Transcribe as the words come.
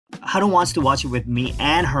Haru wants to watch it with me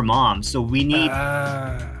and her mom. So we need,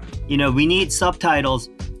 we need subtitles,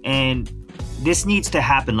 and this needs to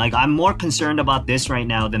happen. Like, I'm more concerned about this right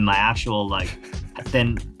now than my actual,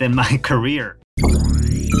 than my career.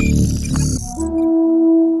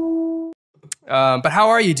 But how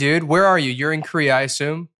are you, dude? Where are you? You're in Korea, I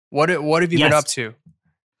assume. What have you been up to?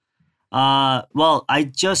 Well, I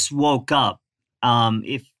just woke up.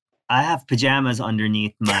 If I have pajamas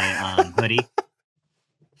underneath my hoodie.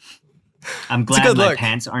 I'm glad my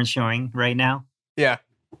pants aren't showing right now. Yeah.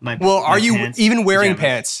 Are you even wearing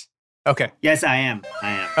pants? Okay. Yes, I am.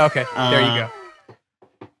 Okay, there you go.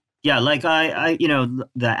 Yeah, like I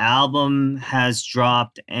the album has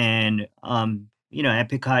dropped, and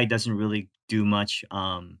Epikhaii doesn't really do much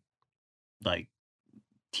like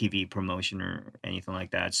TV promotion or anything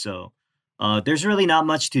like that. So there's really not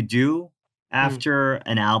much to do after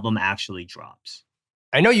an album actually drops.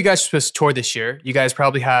 I know you guys were supposed to tour this year. You guys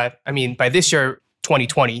probably had, by this year,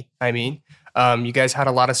 2020, you guys had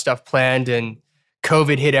a lot of stuff planned, and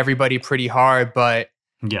COVID hit everybody pretty hard. But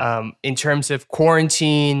in terms of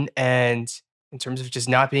quarantine and in terms of just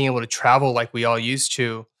not being able to travel like we all used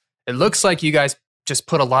to, it looks like you guys just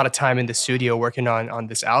put a lot of time in the studio working on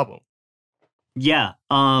this album. Yeah.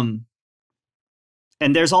 And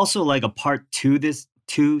there's also like a part to this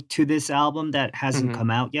album that hasn't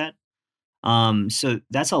come out yet. So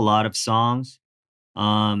that's a lot of songs.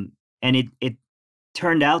 And it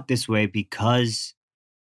turned out this way because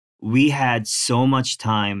we had so much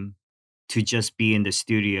time to just be in the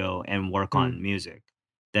studio and work on music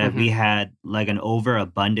that we had like an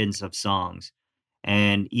overabundance of songs.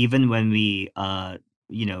 And even when we,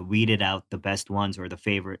 weeded out the best ones or the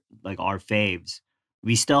favorite, like our faves,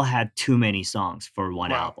 we still had too many songs for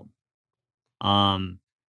one album.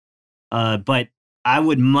 But I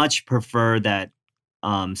would much prefer that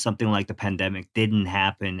something like the pandemic didn't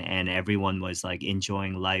happen and everyone was like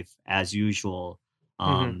enjoying life as usual.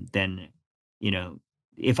 Then,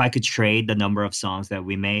 if I could trade the number of songs that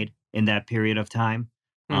we made in that period of time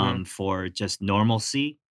for just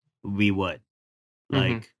normalcy, we would.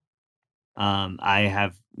 Like, I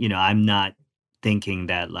have, I'm not thinking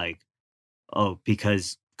that like,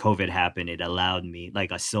 because COVID happened, it allowed me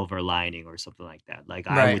like a silver lining or something like that. Like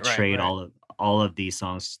I would trade all of these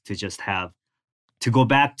songs to just to go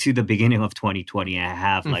back to the beginning of 2020 and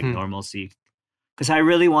have like normalcy. Because I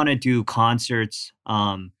really want to do concerts.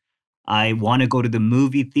 I want to go to the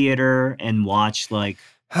movie theater and watch like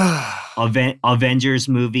Avengers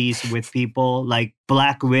movies with people. Like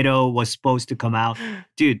Black Widow was supposed to come out.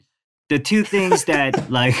 Dude, the two things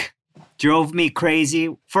that like drove me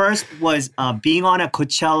crazy first was being on a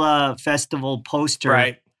Coachella festival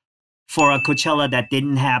poster for a Coachella that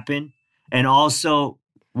didn't happen. And also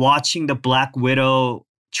watching the Black Widow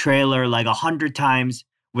trailer like 100 times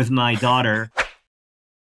with my daughter.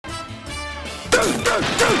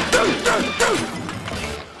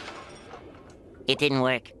 It didn't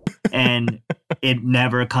work. And it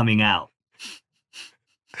never coming out.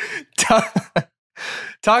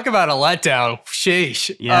 Talk about a letdown.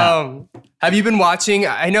 Sheesh. Yeah. Have you been watching?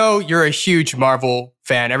 I know you're a huge Marvel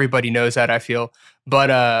fan. Everybody knows that, I feel.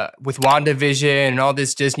 But with WandaVision and all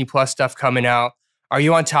this Disney Plus stuff coming out, are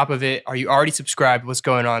you on top of it? Are you already subscribed? What's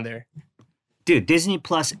going on there? Dude, Disney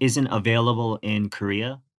Plus isn't available in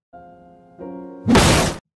Korea.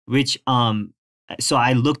 Which, so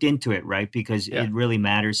I looked into it, right? Because it really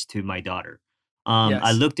matters to my daughter.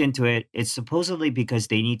 I looked into it. It's supposedly because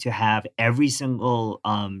they need to have every single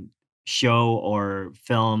show or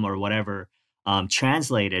film or whatever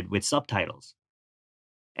translated with subtitles.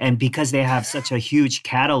 And because they have such a huge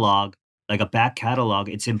catalog, like a back catalog,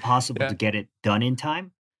 it's impossible to get it done in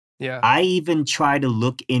time. Yeah. I even tried to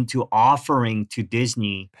look into offering to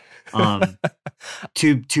Disney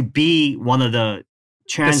to be one of the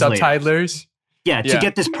translators. The subtitlers? Yeah, to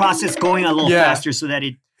get this process going a little faster so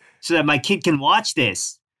that my kid can watch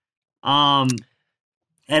this. And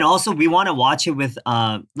also we want to watch it with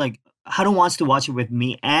like Haru wants to watch it with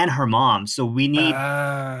me and her mom. So we need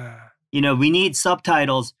we need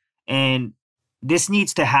subtitles, and this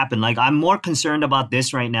needs to happen. Like I'm more concerned about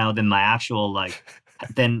this right now than my actual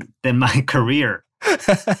than my career.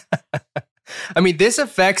 I mean, this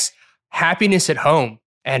affects happiness at home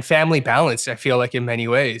and family balance, I feel like, in many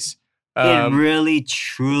ways. It really,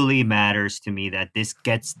 truly matters to me that this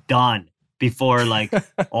gets done before like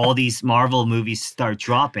all these Marvel movies start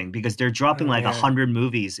dropping, because they're dropping 100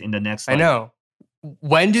 movies in the next. I know.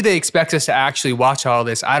 When do they expect us to actually watch all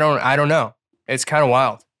this? I don't know. It's kind of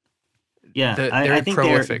wild. Yeah, I think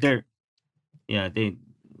prolific. They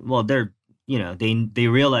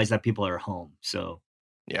realize that people are home, so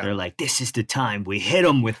they're like, this is the time we hit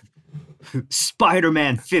them with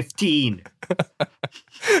Spider-Man 15.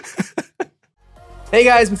 Hey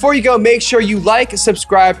guys, before you go, make sure you like,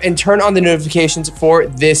 subscribe, and turn on the notifications for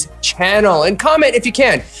this channel. And comment if you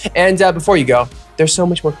can. And before you go, there's so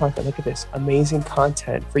much more content. Look at this. Amazing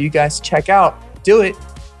content for you guys to check out. Do it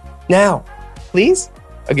now. Please?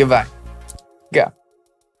 Okay, bye. Go.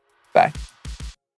 Bye.